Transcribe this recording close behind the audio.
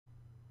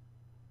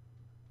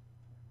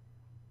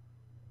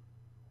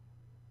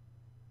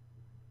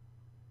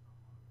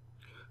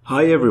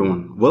Hi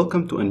everyone,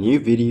 welcome to a new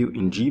video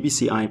in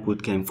GBCI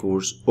Bootcamp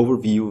course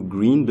overview of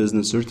green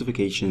business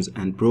certifications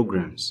and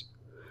programs.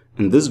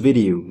 In this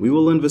video, we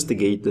will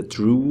investigate the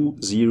True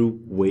Zero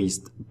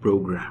Waste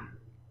program.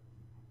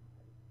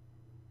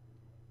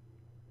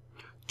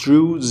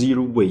 True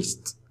Zero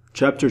Waste,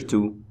 Chapter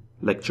 2,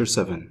 Lecture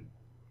 7.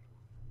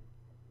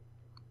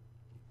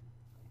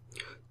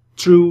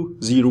 True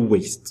Zero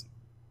Waste.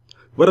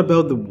 What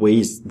about the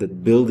waste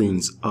that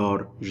buildings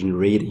are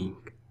generating?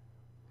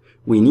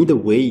 We need a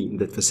way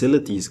that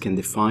facilities can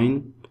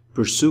define,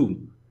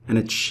 pursue, and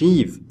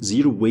achieve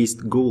zero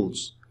waste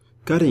goals,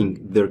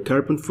 cutting their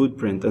carbon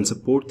footprint and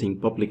supporting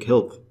public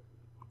health.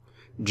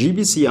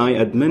 GBCI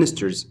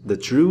administers the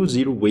True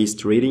Zero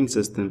Waste rating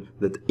system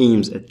that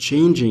aims at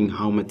changing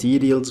how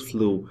materials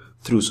flow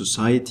through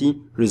society,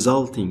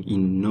 resulting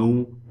in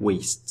no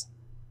waste.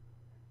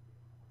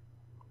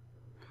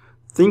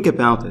 Think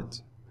about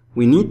it.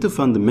 We need to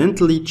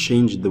fundamentally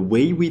change the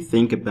way we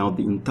think about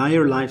the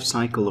entire life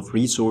cycle of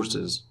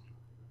resources,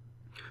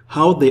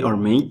 how they are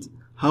made,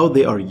 how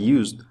they are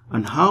used,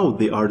 and how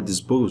they are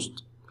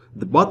disposed.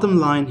 The bottom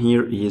line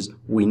here is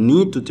we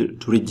need to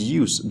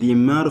reduce the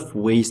amount of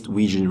waste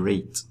we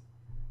generate.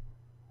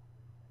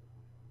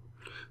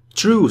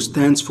 TRUE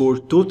stands for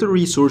Total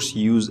Resource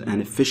Use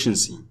and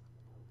Efficiency.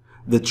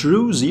 The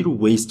True Zero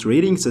Waste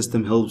rating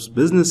system helps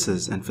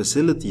businesses and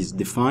facilities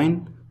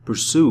define,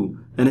 pursue,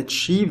 and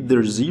achieve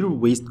their zero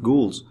waste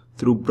goals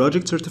through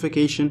project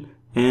certification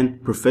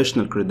and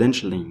professional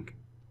credentialing.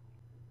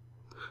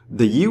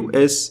 The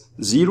U.S.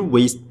 Zero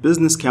Waste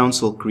Business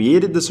Council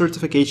created the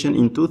certification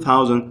in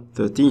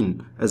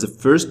 2013 as a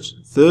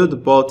first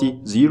third-party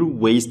zero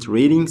waste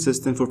rating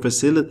system for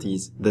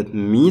facilities that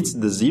meets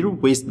the zero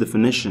waste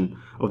definition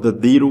of the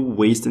Zero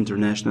Waste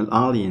International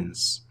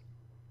Alliance.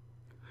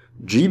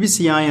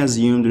 GBCI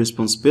assumed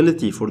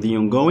responsibility for the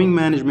ongoing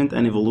management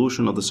and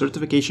evolution of the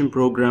certification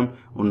program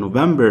on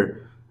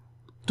November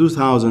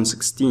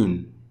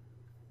 2016.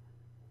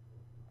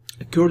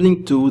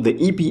 According to the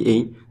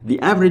EPA, the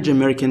average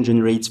American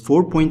generates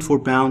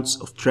 4.4 pounds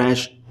of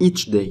trash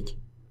each day.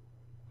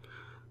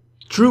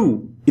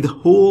 TRUE is a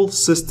whole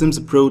systems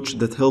approach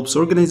that helps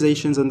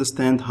organizations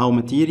understand how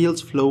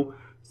materials flow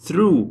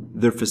through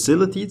their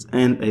facilities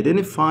and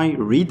identify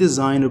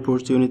redesign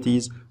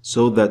opportunities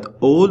so that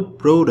all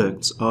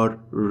products are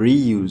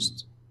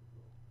reused.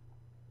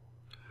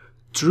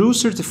 TRUE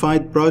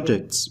certified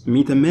projects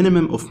meet a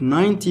minimum of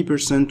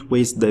 90%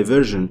 waste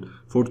diversion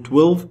for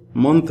 12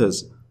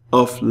 months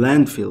of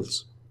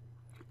landfills,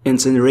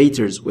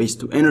 incinerators, waste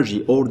to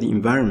energy, or the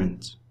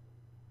environment.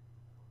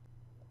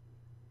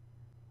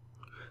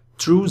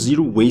 True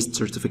Zero Waste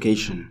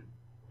certification.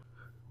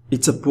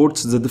 It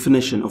supports the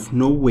definition of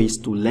no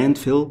waste to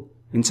landfill,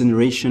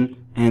 incineration,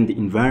 and the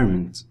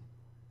environment.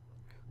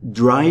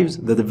 Drives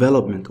the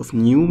development of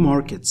new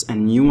markets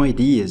and new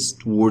ideas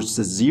towards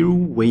the zero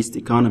waste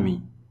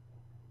economy.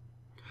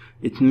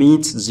 It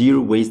meets zero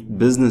waste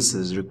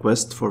businesses'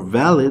 request for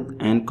valid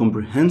and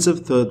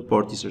comprehensive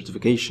third-party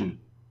certification.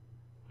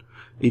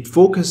 It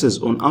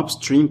focuses on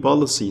upstream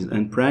policies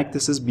and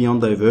practices beyond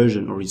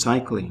diversion or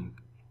recycling.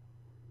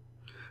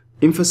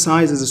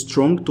 Emphasizes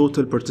strong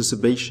total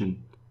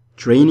participation,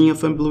 training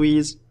of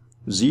employees,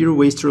 zero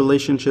waste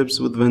relationships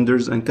with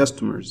vendors and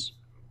customers.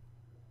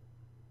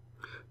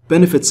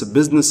 Benefits a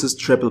business's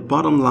triple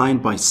bottom line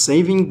by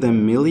saving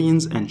them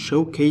millions and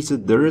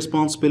showcases their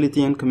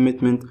responsibility and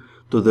commitment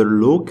to their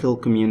local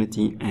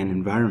community and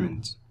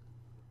environment.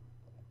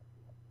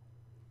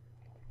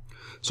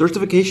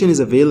 Certification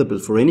is available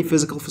for any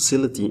physical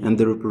facility and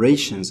their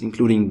operations,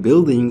 including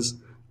buildings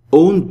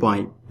owned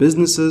by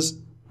businesses,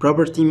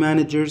 property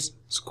managers,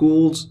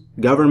 schools,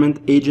 government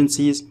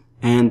agencies,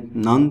 and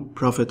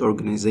non-profit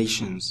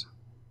organizations.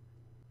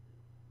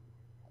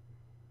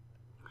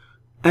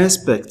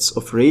 Aspects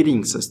of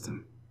rating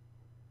system.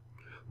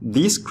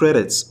 These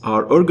credits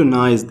are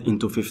organized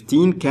into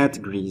 15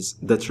 categories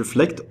that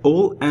reflect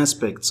all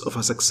aspects of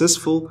a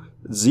successful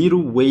zero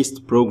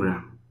waste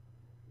program.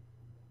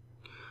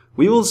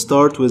 We will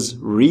start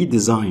with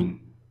redesign.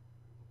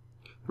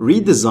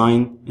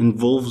 Redesign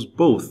involves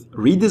both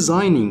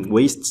redesigning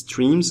waste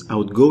streams,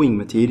 outgoing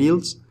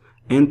materials,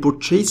 and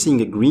purchasing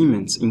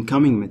agreements,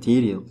 incoming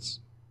materials.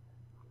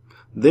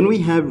 Then we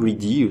have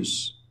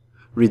reduce.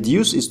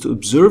 Reduce is to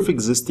observe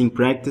existing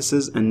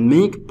practices and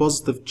make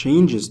positive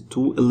changes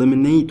to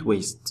eliminate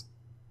waste.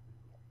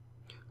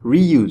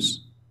 Reuse.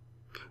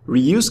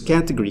 Reuse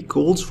category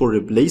calls for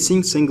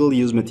replacing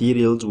single-use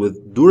materials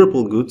with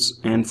durable goods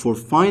and for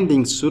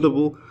finding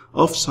suitable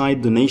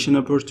off-site donation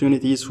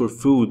opportunities for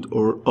food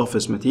or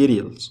office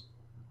materials.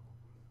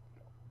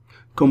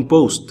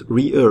 Compost,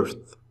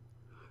 re-earth.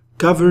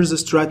 Covers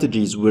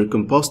strategies where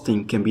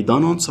composting can be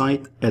done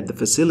on-site at the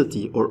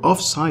facility or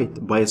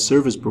off-site by a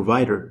service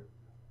provider.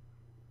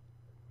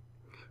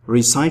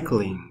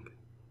 Recycling.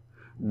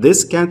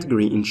 This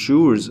category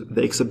ensures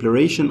the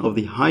exploration of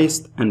the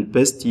highest and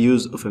best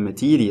use of a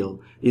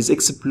material is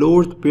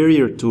explored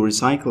prior to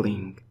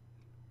recycling.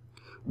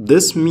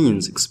 This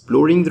means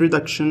exploring the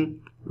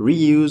reduction,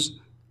 reuse,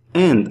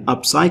 and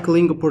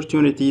upcycling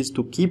opportunities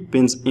to keep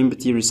bins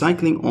empty,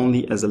 recycling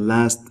only as a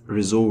last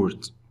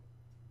resort.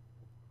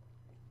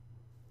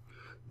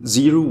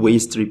 Zero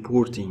waste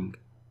reporting.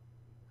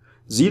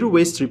 Zero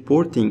waste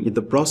reporting is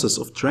the process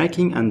of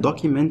tracking and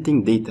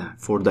documenting data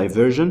for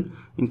diversion,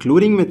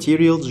 including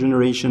materials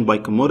generation by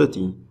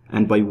commodity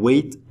and by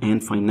weight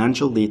and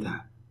financial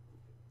data.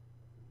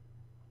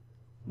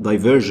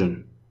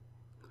 Diversion.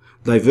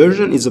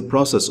 Diversion is a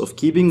process of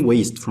keeping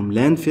waste from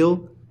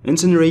landfill,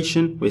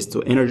 incineration, waste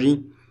to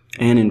energy,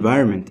 and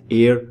environment,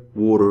 air,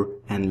 water,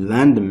 and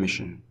land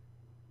emission.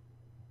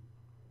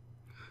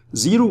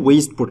 Zero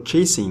waste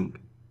purchasing.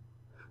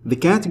 The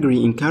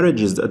category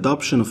encourages the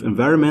adoption of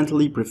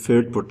environmentally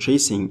preferred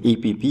purchasing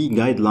 (EPP)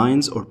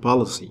 guidelines or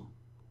policy.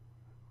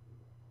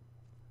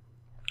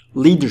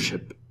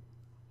 Leadership.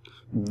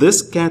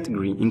 This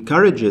category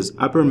encourages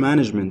upper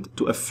management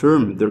to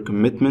affirm their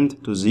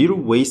commitment to zero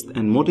waste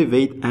and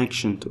motivate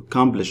action to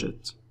accomplish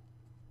it.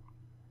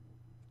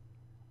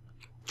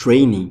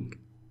 Training.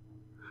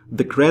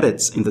 The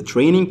credits in the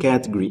training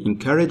category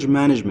encourage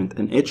management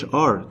and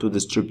HR to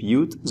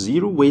distribute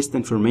zero waste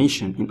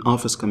information in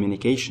office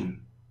communication.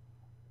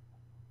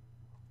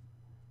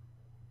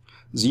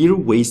 Zero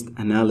waste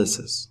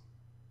analysis.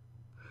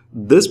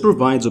 This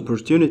provides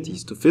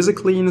opportunities to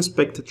physically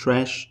inspect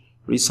trash,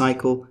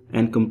 recycle,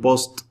 and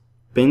compost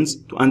bins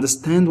to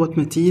understand what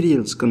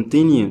materials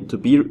continue to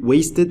be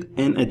wasted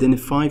and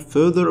identify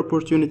further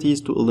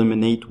opportunities to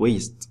eliminate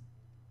waste.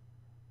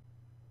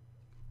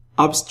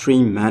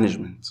 Upstream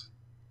management.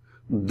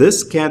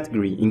 This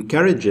category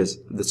encourages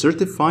the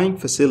certifying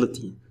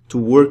facility to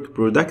work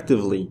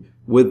productively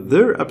with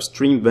their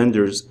upstream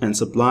vendors and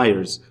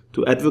suppliers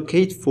to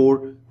advocate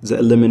for the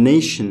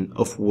elimination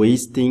of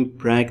wasting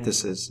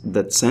practices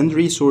that send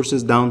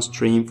resources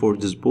downstream for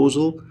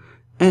disposal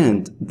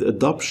and the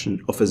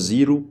adoption of a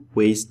zero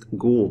waste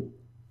goal.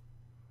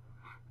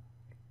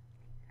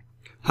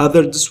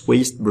 Hazardous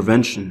waste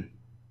prevention.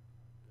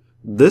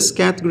 This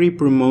category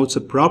promotes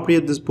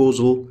appropriate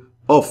disposal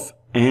of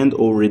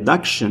and/or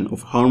reduction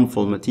of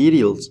harmful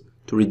materials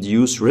to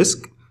reduce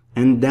risk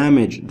and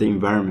damage the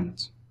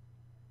environment.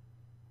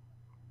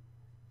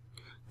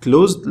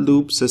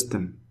 Closed-loop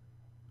system.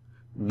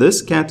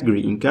 This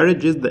category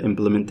encourages the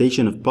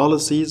implementation of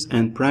policies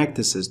and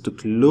practices to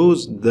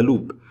close the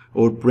loop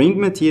or bring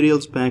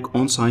materials back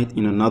on-site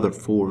in another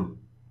form.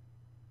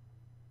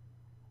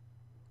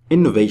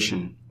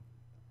 Innovation.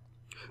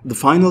 The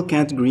final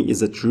category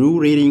is a true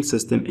rating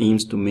system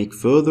aims to make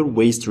further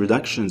waste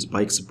reductions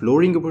by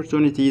exploring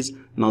opportunities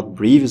not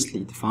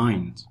previously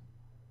defined.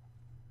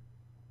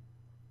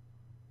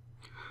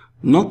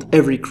 Not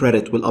every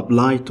credit will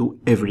apply to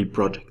every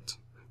project,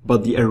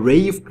 but the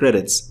array of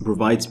credits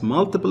provides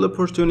multiple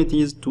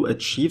opportunities to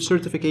achieve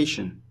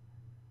certification.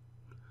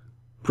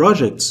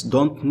 Projects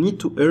don't need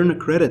to earn a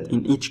credit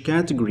in each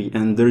category,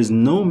 and there is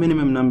no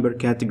minimum number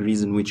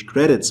categories in which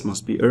credits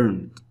must be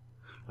earned.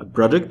 A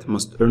project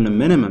must earn a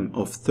minimum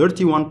of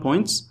 31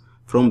 points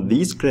from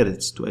these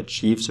credits to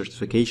achieve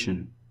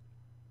certification.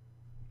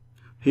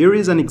 Here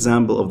is an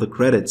example of the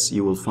credits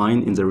you will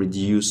find in the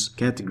Reduce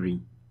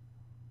category.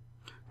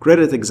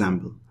 Credit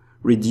example.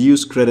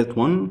 Reduce Credit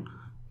 1.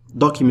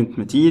 Document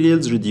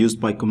materials reduced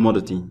by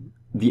commodity.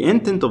 The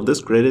intent of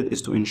this credit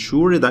is to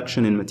ensure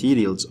reduction in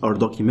materials are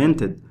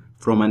documented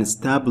from an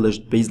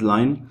established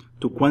baseline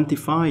to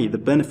quantify the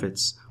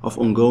benefits of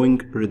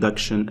ongoing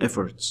reduction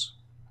efforts.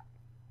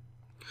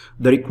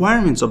 The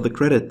requirements of the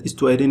credit is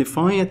to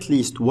identify at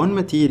least one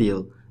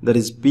material that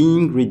is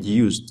being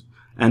reduced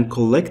and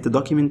collect the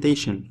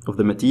documentation of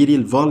the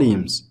material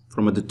volumes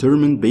from a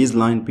determined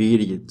baseline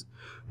period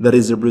that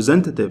is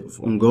representative of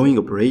ongoing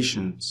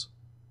operations.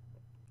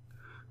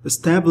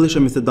 Establish a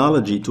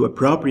methodology to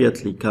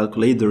appropriately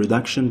calculate the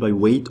reduction by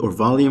weight or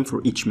volume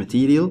for each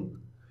material.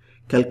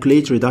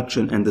 Calculate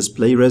reduction and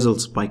display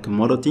results by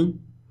commodity.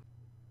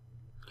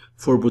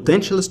 For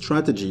potential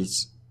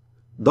strategies,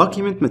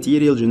 document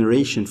material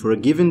generation for a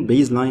given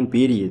baseline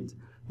period,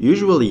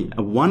 usually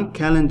a 1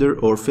 calendar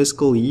or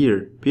fiscal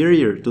year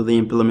prior to the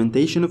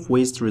implementation of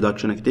waste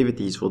reduction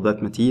activities for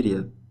that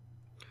material.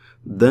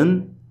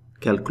 Then,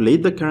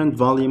 calculate the current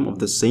volume of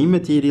the same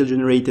material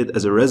generated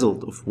as a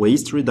result of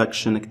waste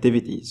reduction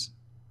activities.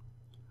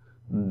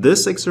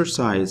 This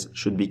exercise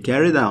should be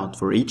carried out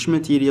for each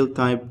material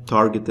type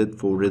targeted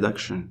for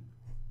reduction.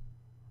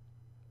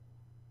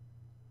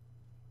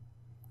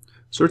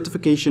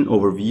 Certification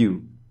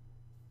overview.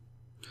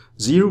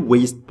 Zero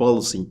waste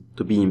policy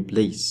to be in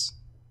place.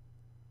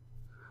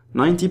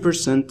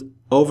 90%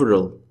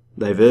 overall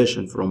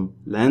diversion from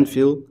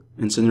landfill,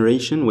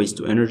 incineration, waste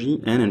to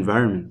energy, and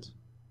environment.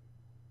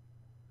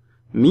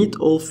 Meet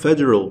all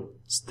federal,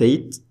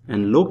 state,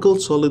 and local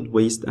solid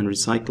waste and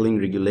recycling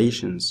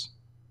regulations.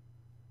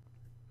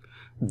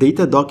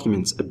 Data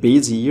documents a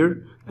base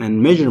year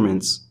and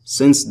measurements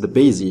since the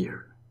base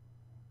year.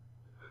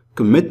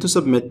 Commit to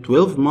submit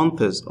 12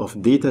 months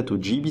of data to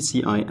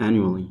GBCI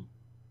annually.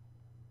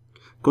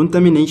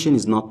 Contamination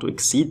is not to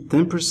exceed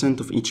 10%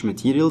 of each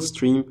material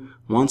stream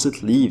once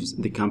it leaves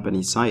the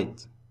company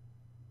site.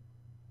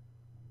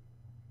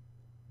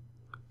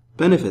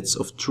 Benefits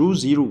of True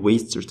Zero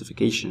Waste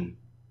certification.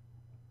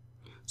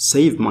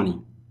 Save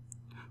money.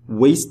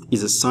 Waste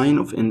is a sign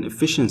of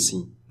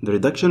inefficiency. The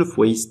reduction of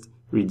waste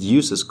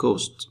reduces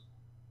cost.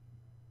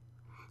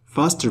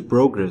 Faster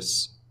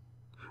progress.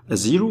 A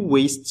zero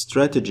waste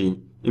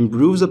strategy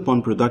improves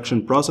upon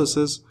production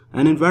processes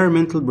and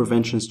environmental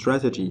prevention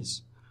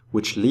strategies,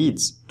 which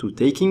leads to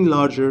taking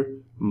larger,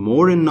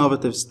 more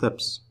innovative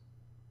steps.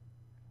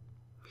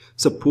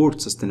 Support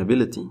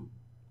sustainability.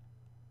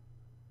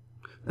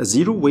 A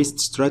zero waste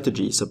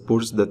strategy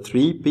supports the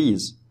 3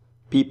 Ps: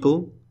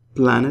 people,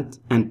 planet,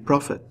 and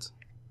profit.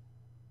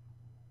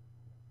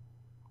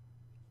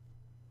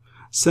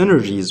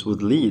 Synergies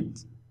with LEED.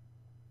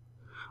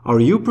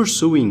 Are you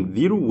pursuing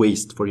zero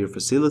waste for your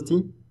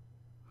facility?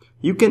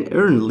 You can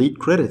earn LEED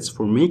credits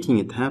for making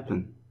it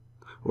happen.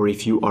 Or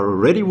if you are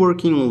already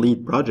working on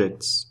LEED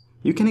projects,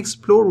 you can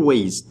explore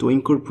ways to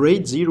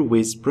incorporate zero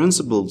waste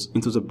principles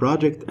into the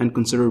project and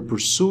consider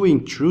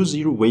pursuing True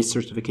Zero Waste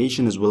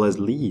certification as well as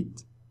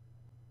LEED.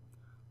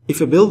 If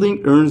a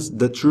building earns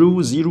the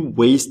True Zero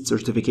Waste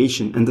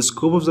certification and the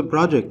scope of the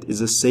project is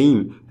the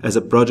same as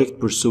a project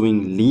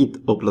pursuing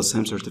LEED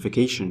O+M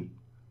certification,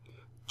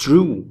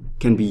 True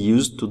can be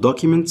used to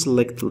document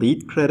select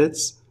LEED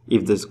credits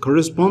if the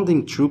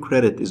corresponding True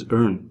credit is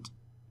earned.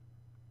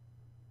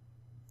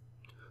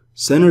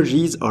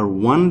 Synergies are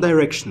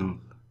one-directional.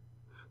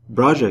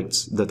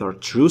 Projects that are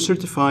True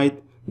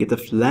certified get a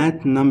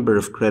flat number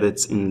of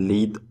credits in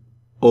LEED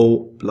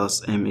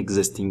O+M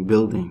existing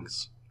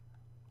buildings.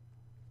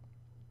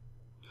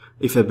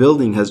 If a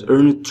building has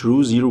earned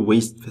True Zero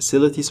Waste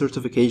facility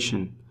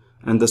certification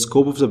and the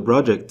scope of the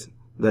project,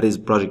 that is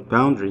project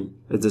boundary,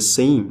 is the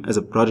same as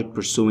a project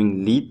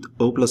pursuing LEED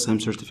O+M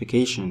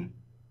certification,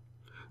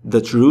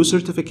 the True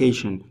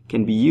certification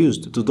can be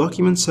used to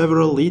document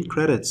several LEED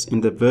credits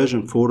in the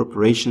version 4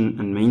 operation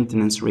and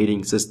maintenance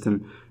rating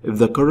system if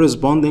the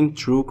corresponding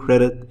True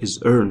credit is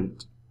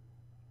earned.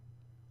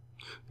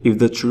 If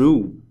the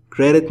True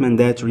Credit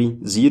Mandatory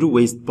Zero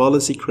Waste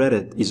Policy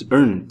credit is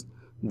earned,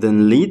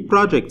 then LEED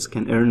projects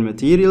can earn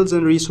Materials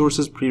and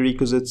Resources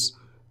Prerequisites,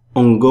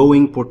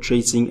 Ongoing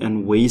Purchasing,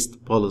 and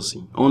Waste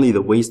Policy, only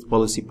the Waste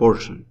Policy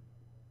portion.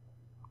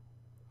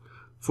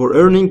 For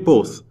earning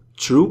both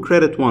True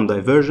Credit 1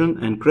 Diversion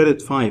and Credit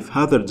 5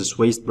 Hazardous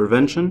Waste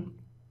Prevention,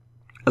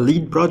 a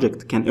LEED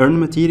project can earn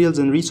Materials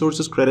and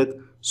Resources Credit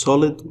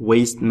Solid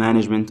Waste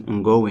Management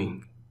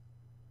Ongoing,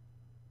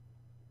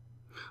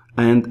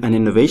 and an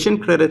Innovation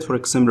Credit for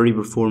exemplary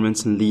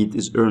performance in LEED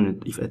is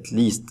earned if at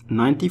least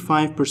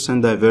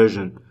 95%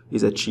 diversion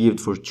is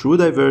achieved for True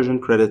Diversion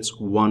Credits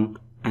 1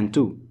 and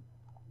 2.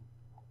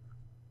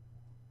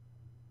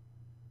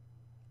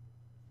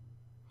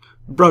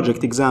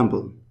 Project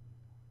example.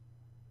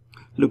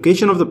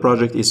 Location of the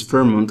project is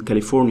Fairmont,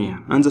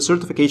 California, and the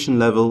certification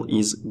level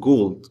is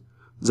Gold.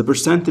 The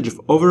percentage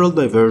of overall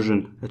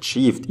diversion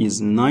achieved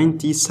is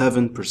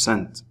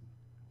 97%.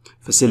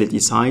 Facility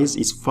size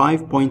is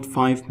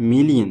 5.5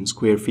 million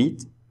square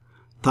feet.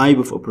 Type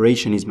of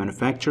operation is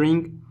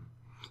manufacturing,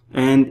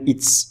 and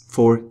it's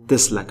for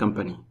Tesla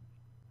company.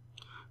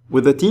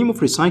 With a team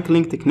of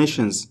recycling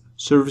technicians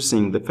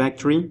servicing the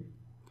factory,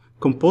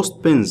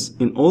 compost bins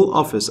in all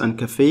office and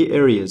cafe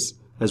areas,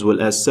 as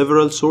well as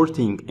several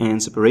sorting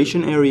and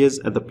separation areas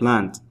at the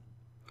plant.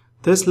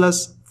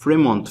 Tesla's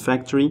Fremont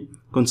factory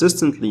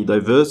consistently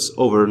diverts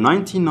over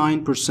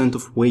 99%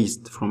 of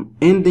waste from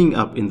ending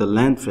up in the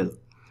landfill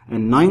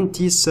and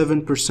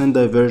 97%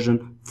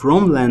 diversion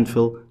from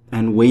landfill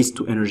and waste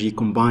to energy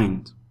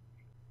combined.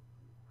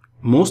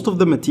 Most of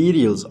the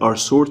materials are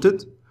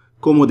sorted,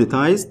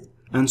 commoditized,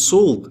 and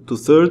sold to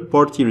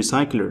third-party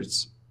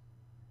recyclers.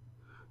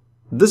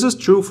 This is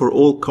true for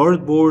all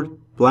cardboard,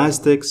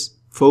 plastics,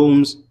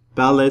 foams,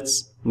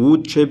 pallets,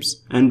 wood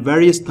chips, and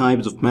various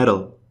types of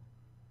metal.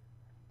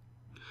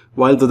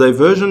 While the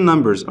diversion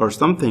numbers are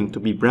something to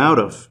be proud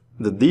of,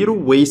 the zero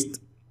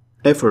waste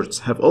efforts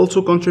have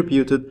also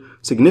contributed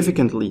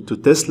significantly to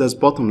Tesla's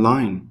bottom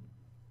line.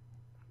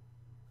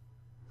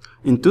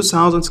 In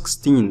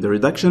 2016, the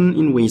reduction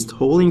in waste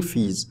hauling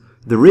fees,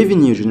 the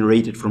revenue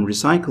generated from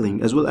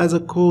recycling, as well as the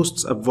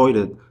costs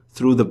avoided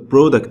through the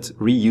product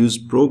reuse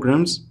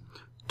programs,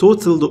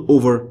 totaled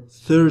over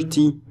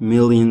 $30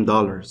 million.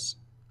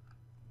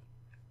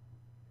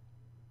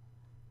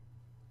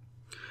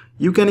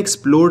 You can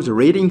explore the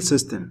rating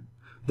system.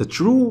 The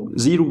True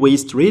Zero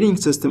Waste Rating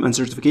System and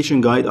Certification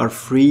Guide are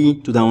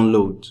free to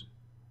download.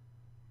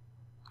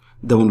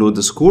 Download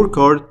the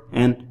scorecard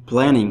and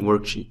planning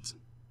worksheet.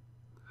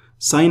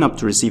 Sign up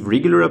to receive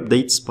regular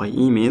updates by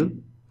email.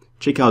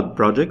 Check out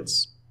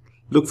projects.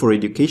 Look for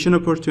education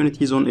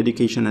opportunities on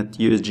Education at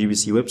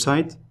USGBC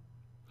website.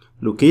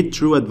 Locate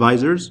true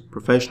advisors,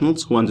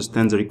 professionals who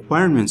understand the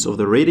requirements of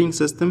the rating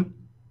system,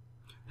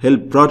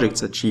 help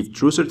projects achieve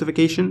true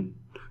certification,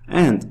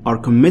 and are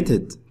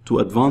committed to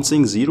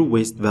advancing zero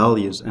waste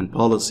values and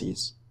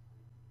policies.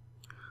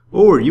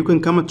 Or you can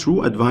become a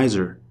true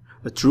advisor,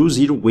 a true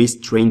zero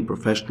waste trained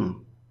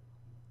professional.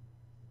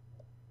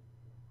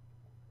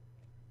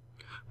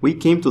 We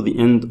came to the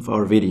end of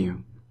our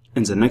video.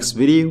 In the next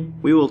video,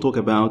 we will talk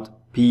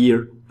about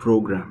peer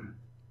program.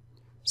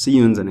 See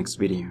you in the next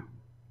video.